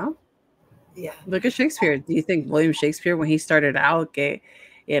 You know, Yeah. look at Shakespeare. Do you think William Shakespeare, when he started out,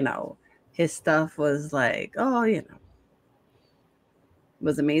 you know, his stuff was like, oh,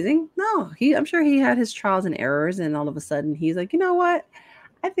 was amazing? No, I'm sure he had his trials and errors, and all of a sudden he's like, you know what?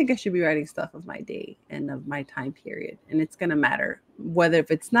 I think I should be writing stuff of my day and of my time period, and it's gonna matter whether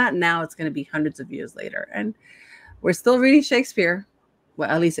if it's not now, it's gonna be hundreds of years later, and we're still reading Shakespeare. Well,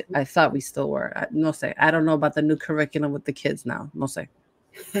 at least I thought we still were. No say. I don't know about the new curriculum with the kids now. No say.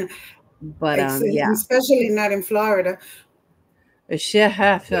 But yeah. Especially not in Florida.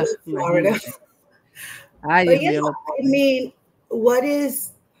 Florida. Ay, But Dios yeah, mío, I mean, what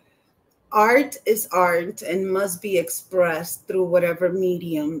is art and must be expressed through whatever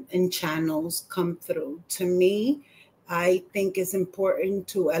medium and channels come through. To me, I think it's important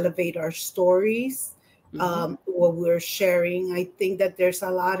to elevate our stories, what we're sharing. I think that there's a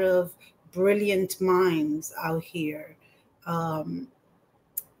lot of brilliant minds out here. Um,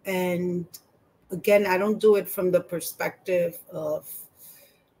 and again, I don't do it from the perspective of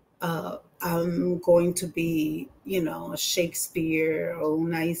I'm going to be, a Shakespeare or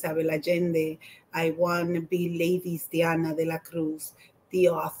una Isabel Allende. I want to be Leydis Diana de la Cruz, the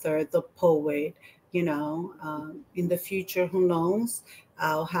author, the poet. In the future, who knows?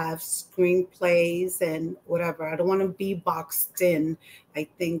 I'll have screenplays and whatever. I don't want to be boxed in. I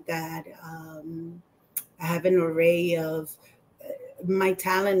think that I have an array of my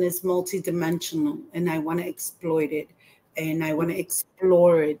talent is multidimensional, and I want to exploit it, and I want to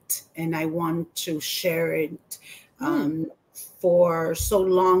explore it, and I want to share it. For so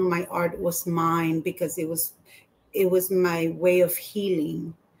long, my art was mine because it was my way of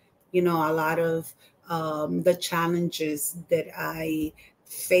healing. A lot of the challenges that I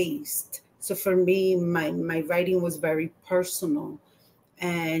faced So for me, my writing was very personal.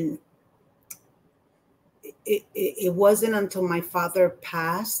 And it wasn't until my father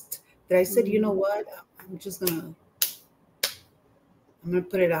passed that I said, you know what, I'm just gonna I'm gonna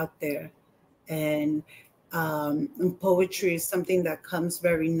put it out there. And poetry is something that comes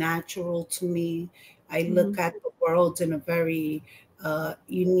very natural to me. I look at the world in a very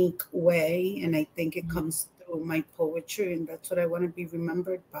unique way, and I think it comes through my poetry, and that's what I want to be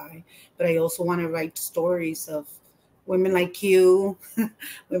remembered by. But I also want to write stories of women like you,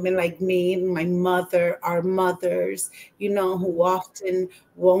 women like me, my mother, our mothers, who often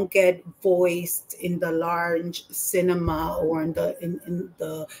won't get voiced in the large cinema or in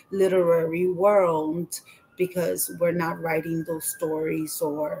the literary world because we're not writing those stories,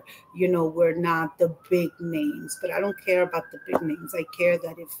 or we're not the big names. But I don't care about the big names. I care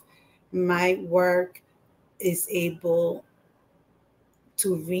that if my work is able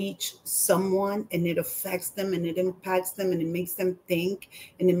to reach someone and it affects them and it impacts them and it makes them think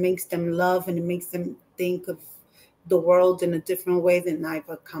and it makes them love and it makes them think of the world in a different way, then I've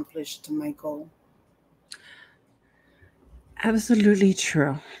accomplished my goal. Absolutely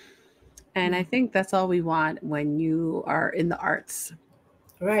true. And I think that's all we want when you are in the arts.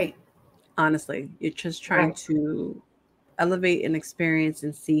 Right. Honestly, you're just trying Right. to elevate an experience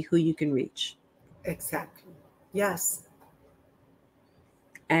and see who you can reach. Exactly. Yes.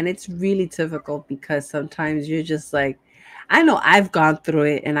 And it's really difficult because sometimes you're just like, I know I've gone through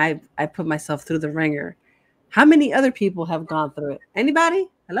it and I put myself through the ringer. How many other people have gone through it? Anybody?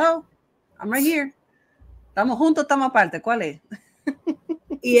 Hello? I'm right here. Estamos juntos, estamos aparte. ¿Cuál es?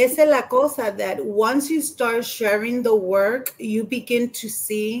 Y esa es la cosa, that once you start sharing the work, you begin to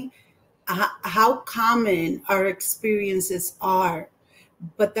see how common our experiences are.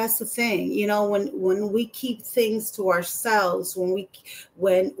 But that's the thing, when we keep things to ourselves, when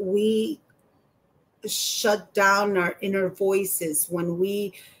we shut down our inner voices,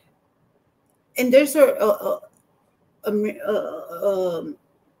 and there's a an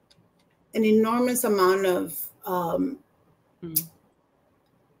enormous amount of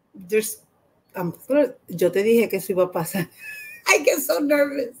there's yo te dije que eso iba a pasar. I get so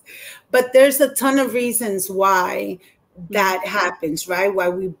nervous. But there's a ton of reasons why that happens, right? Why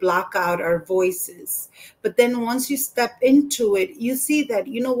we block out our voices. But then once you step into it, you see that,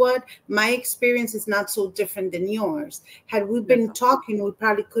 you know what? My experience is not so different than yours. Had we been talking, we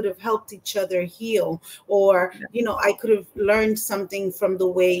probably could have helped each other heal. Or, I could have learned something from the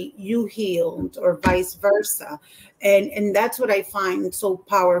way you healed, or vice versa. And that's what I find so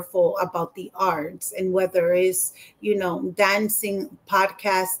powerful about the arts. And whether it's, dancing,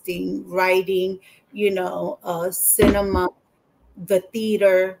 podcasting, writing, cinema, the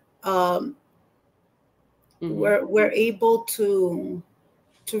theater, we're able to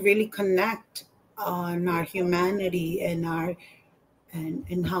really connect on our humanity and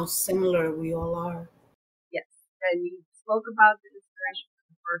and how similar we all are. Yes, and you spoke about the inspiration for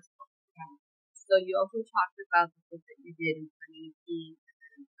the first book. Yeah. So you also talked about the book that you did in 2018, and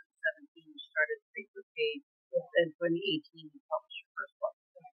then 2017 you started the Facebook page, and 2018 you published your first book.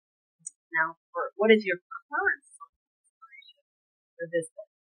 Now, what is your current inspiration for this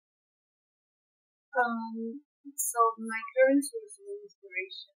book? So my current source of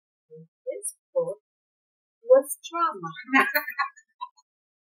inspiration for this book was trauma. I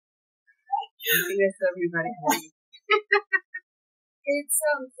think that's everybody. It's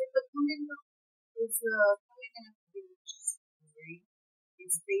a coming of age story.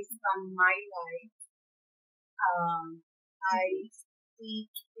 It's based on my life. I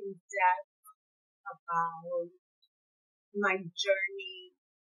speak in depth about my journey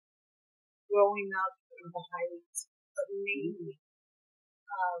growing up in the Heights, but mainly.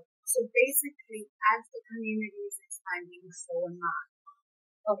 So basically, as the community is expanding, so am I.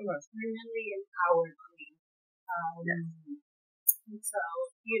 Of course, really empowered me. And so,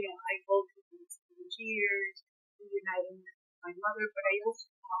 I go through these years, reuniting with my mother, but I also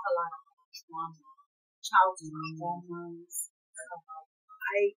have a lot of trauma, childhood traumas.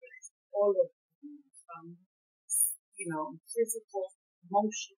 I all of them, from physical,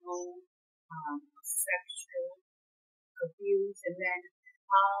 emotional, sexual abuse, and then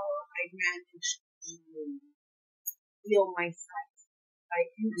how I managed to heal myself by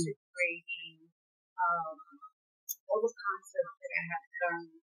integrating all the concepts that I had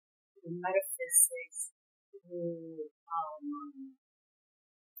learned through metaphysics, through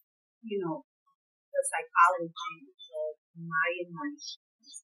the psychology of my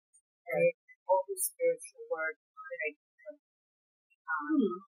emotions, right? All the spiritual work that I did,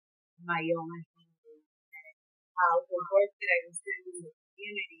 my own healing, and how the work that I was doing in the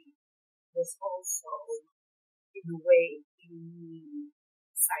community was also, in a way, in me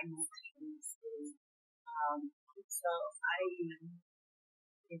simultaneously. So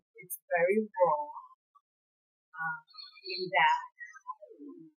it's very raw in that,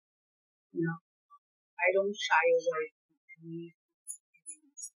 I don't shy away from any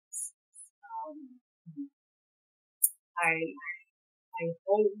experiences. I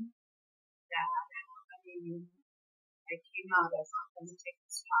hope that, I came out as authentic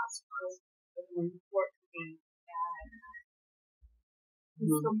as possible, but more importantly, that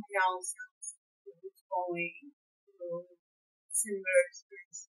someone else who's going through similar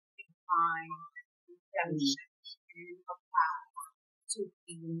experiences can find redemption and a path to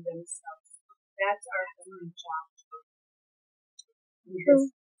healing themselves. That's our only job.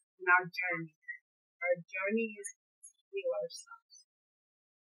 Because in our journey is to heal ourselves.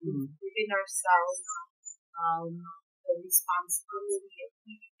 Within ourselves, the responsibility of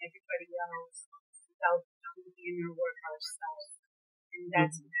healing everybody else without doing the inner work ourselves. And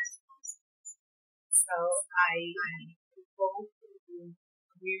that's so I go through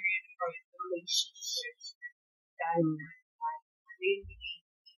a myriad of relationships that really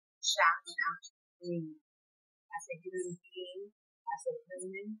challenge me as a human being, as a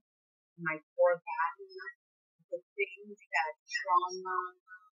woman, my core values, the things that trauma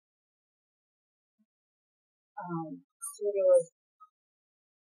sort of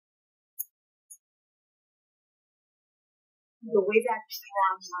the way that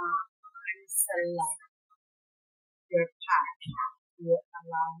trauma can select your path will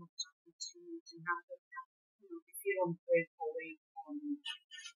allow you to continue to have it. If you don't break away from it,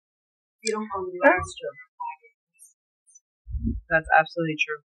 if you don't unlearn. That's true. That's absolutely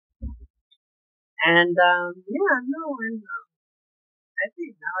true. And I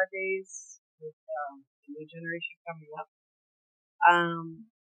think nowadays with the new generation coming up,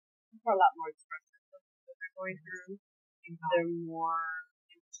 people are a lot more expressive with what they're going through. They're more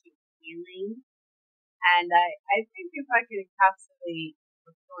into healing. And I think if I could encapsulate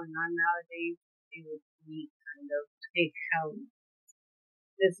what's going on nowadays, it would be kind of take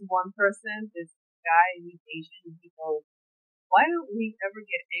this one person, this guy, these Asian people, why don't we ever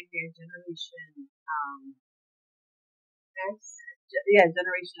get angry at Generation X? Yeah,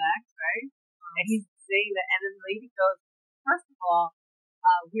 Generation X, right? And he's saying that, and then the lady goes, first of all,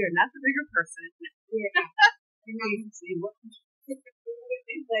 we are not the bigger person. See what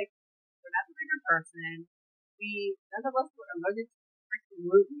he's like, we're not the bigger person. None of us were allergic to freaking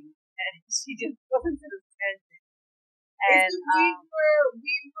gluten. And she just goes into this tangent. And we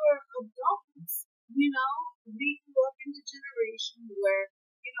were adults, we grew up in the generation where,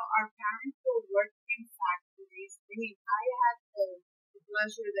 our parents were working in factories. I had the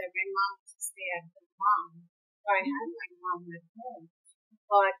pleasure that my mom was a stay-at-home mom, so I had my mom at home.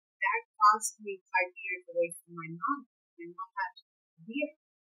 But that cost me 5 years away from my mom. My mom had to be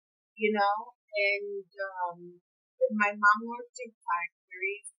here, and my mom worked in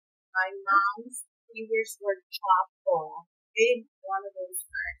factories. My mom's fingers were chopped off in one of those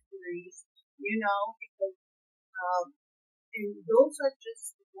factories, because and those are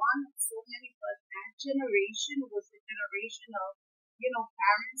just one of so many, but that generation was a generation of,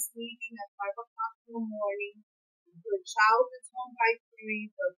 parents leaving at 5 o'clock in the morning. The child is home by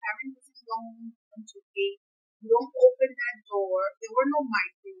 3, the parent isn't home until 8. You don't open that door. There were no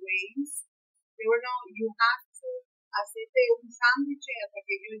microwaves. You have to hacerte un sándwich hasta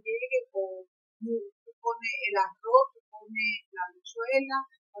que yo llegue, o tú pone el arroz, tú pone la habichuela,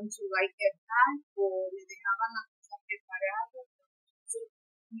 until I get back, o le dejaban la cosa preparada. So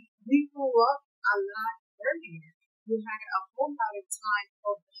we grew up a lot earlier. You had a whole lot of time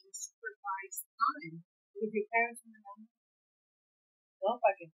of being supervised time with your parents in the home.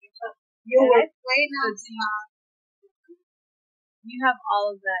 You were playing outside. You have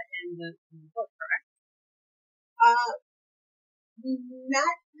all of that in the book, correct?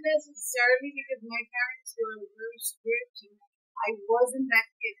 Not necessarily, because my parents were very strict. I wasn't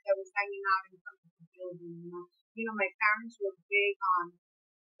that kid that was hanging out in front of the building. My parents were big on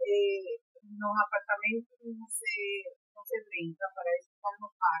los apartamentos no se brinca, para eso están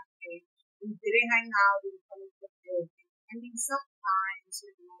los parques. We didn't hang out in front of the building. Sometimes,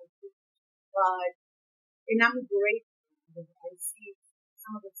 but, and I'm grateful because I see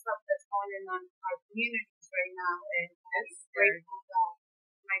some of the stuff that's going on in our communities right now, and I'm grateful that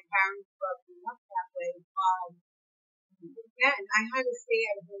my parents brought me up that way. And I had a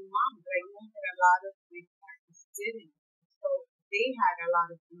stay-at-home mom, but I know that a lot of my parents didn't. So they had a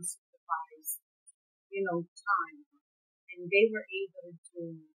lot of unsupervised, time, and they were able to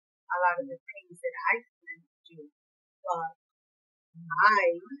do a lot of the things that I couldn't do. But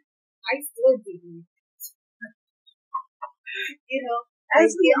I I still didn't. You know,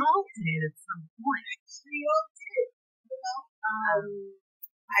 as we all did at some point. We all did. You know,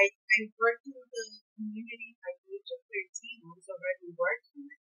 I worked in the community by the age of 13. I was already working.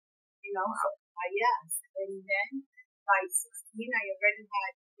 You know, so, yes. And then by 16, I already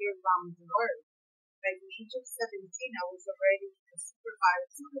had year-round work. By the age of 17, I was already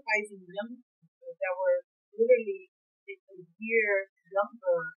supervising young people that were literally a year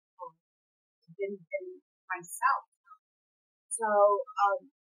younger than myself. So,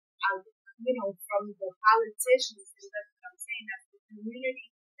 you know, from the politicians, and that's what I'm saying, as the community,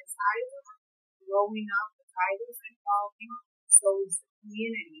 as I was growing up, as I was evolving, so is the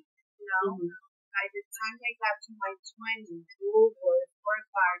community. You know, by the time I got to my 20s, Woolworth, Fort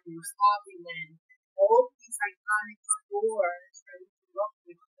Gardens, Hobbyland, all these iconic stores that we grew up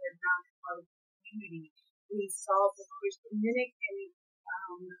with were now part of the community. We saw the first Dominican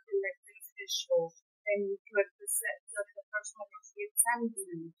elected official, and we could the first one was the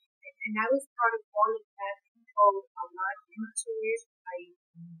assembly. And I was part of all of that. People are not into it. I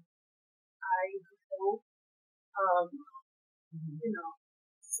hope, you know,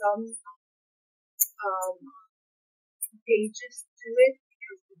 some pages to it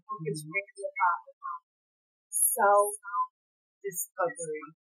because the book is written about self-discovery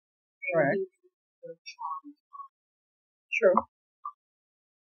and the trauma. True.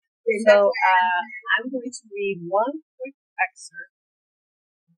 So I'm going to read one quick excerpt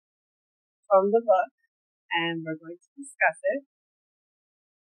from the book, and we're going to discuss it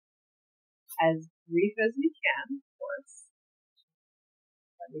as brief as we can, of course.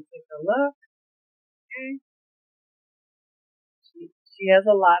 Let me take a look. Okay. She has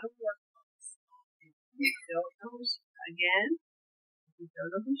a lot of workbooks. If you don't know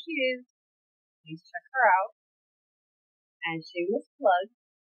who she is, please check her out. And shameless plug,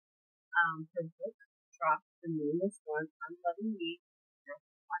 her book dropped, the newest one, Unloving.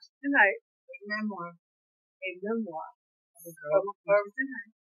 Watch it tonight. A memoir. Of a girl who loves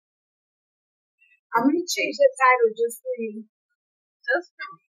tonight. I'm going to change the title just for you. Just for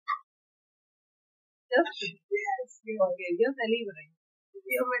me. Yes. Porque Dios te libre.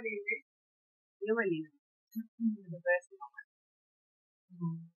 Dios me libre. The best moment.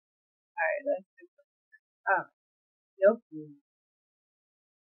 Alright, let's do it. Dios mío.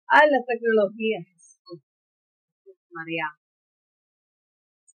 La tecnología. María.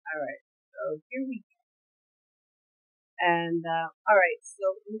 Alright, so here we go. And, alright,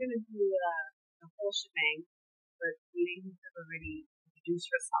 so we're going to do the whole shebang, but Leydis has already introduced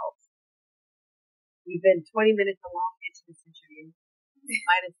herself. We've been 20 minutes along into this interview,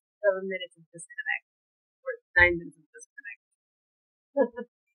 minus 7 minutes of disconnect, or 9 minutes of disconnect.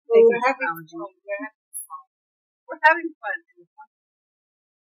 Well, we're having fun. We're having fun.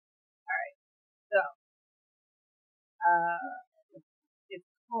 Alright, so, it's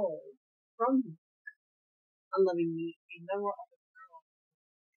called From Unloving Me, a Memoir of a Girl.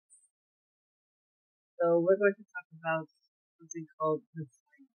 So we're going to talk about something called the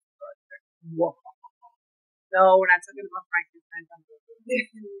Science Project. Whoa. No, we're not talking about Frankenstein.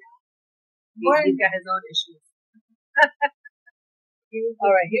 He's got his own issues.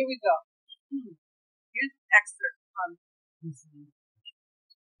 All right, here we go. Here's an excerpt from the Science Project.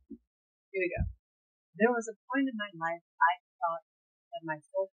 Here we go. There was a point in my life I thought that my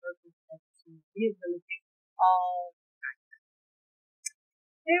sole purpose was to rehabilitate all actors.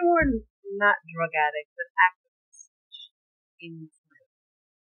 They were not drug addicts, but activists in Twitter.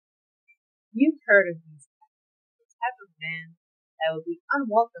 You've heard of these guys, the type of man that would be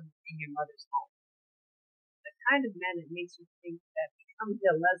unwelcome in your mother's home. The kind of man that makes you think that becoming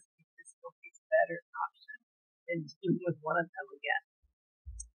a lesbian is still a better option than dealing with one of them again.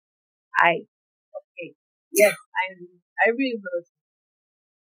 Yes, I rehabilitate.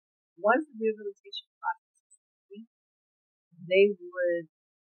 Once the rehabilitation process is complete, they would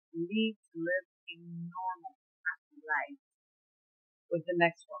leave to live a normal life with the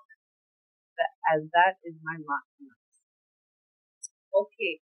next woman. That is my motto.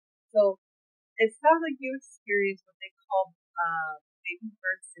 Okay, so it sounds like you experienced what they call baby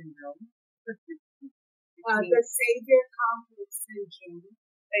birth syndrome. The savior complex syndrome.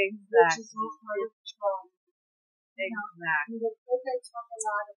 Exactly. Which is all part of trauma. Exactly. In the book, I talk a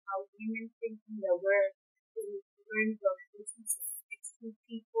lot about women thinking that we're in the business of fixing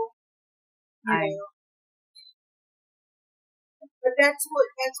people. You know? But that's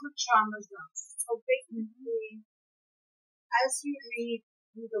what trauma does. So basically, as you read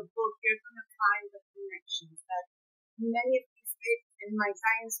through the book, you're going to find the connections that many of these kids in my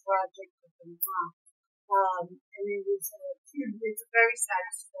science project with them, and it was a It's a very sad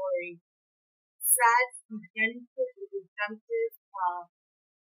story. Sad, redemptive,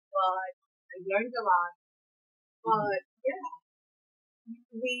 but I learned a lot. But yeah,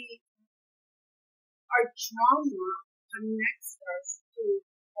 we our trauma connects us to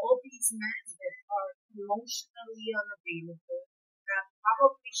all these men that are emotionally unavailable, that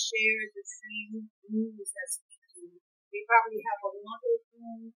probably share the same news as we do. They probably have a mother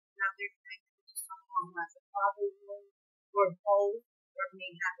wound, now they're connected to someone who has a father wound, or both, or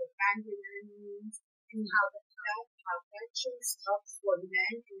may have abandonment wounds, and how that shows up for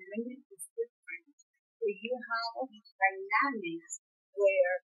men and women is different. So you have these dynamics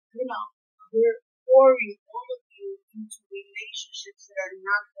where, you know, we're pouring all of you into relationships that are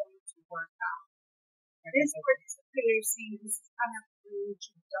not going to work out. This particular scene, this is kind of an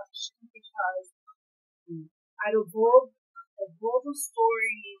introduction because out of all the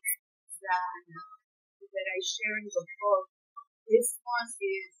stories that I share in the book, this one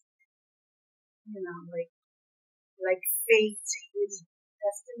is, like fate is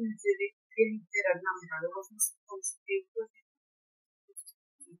destiny did it really did a number. It wasn't supposed to be. It wasn't supposed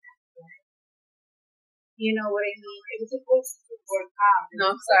to be that way. You know what I mean? It was supposed to work out.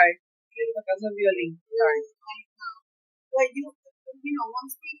 No, I'm sorry. Because of violin. Sorry. Well,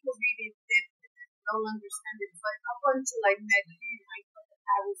 once people read it, they'll understand it. But up until I met him, I thought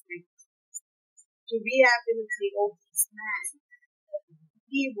that was like to rehabilitate all these men.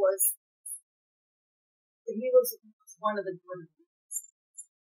 He was one of the good ones.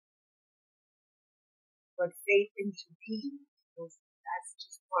 But faith intervened because that's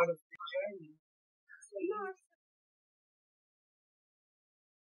just part of the journey. So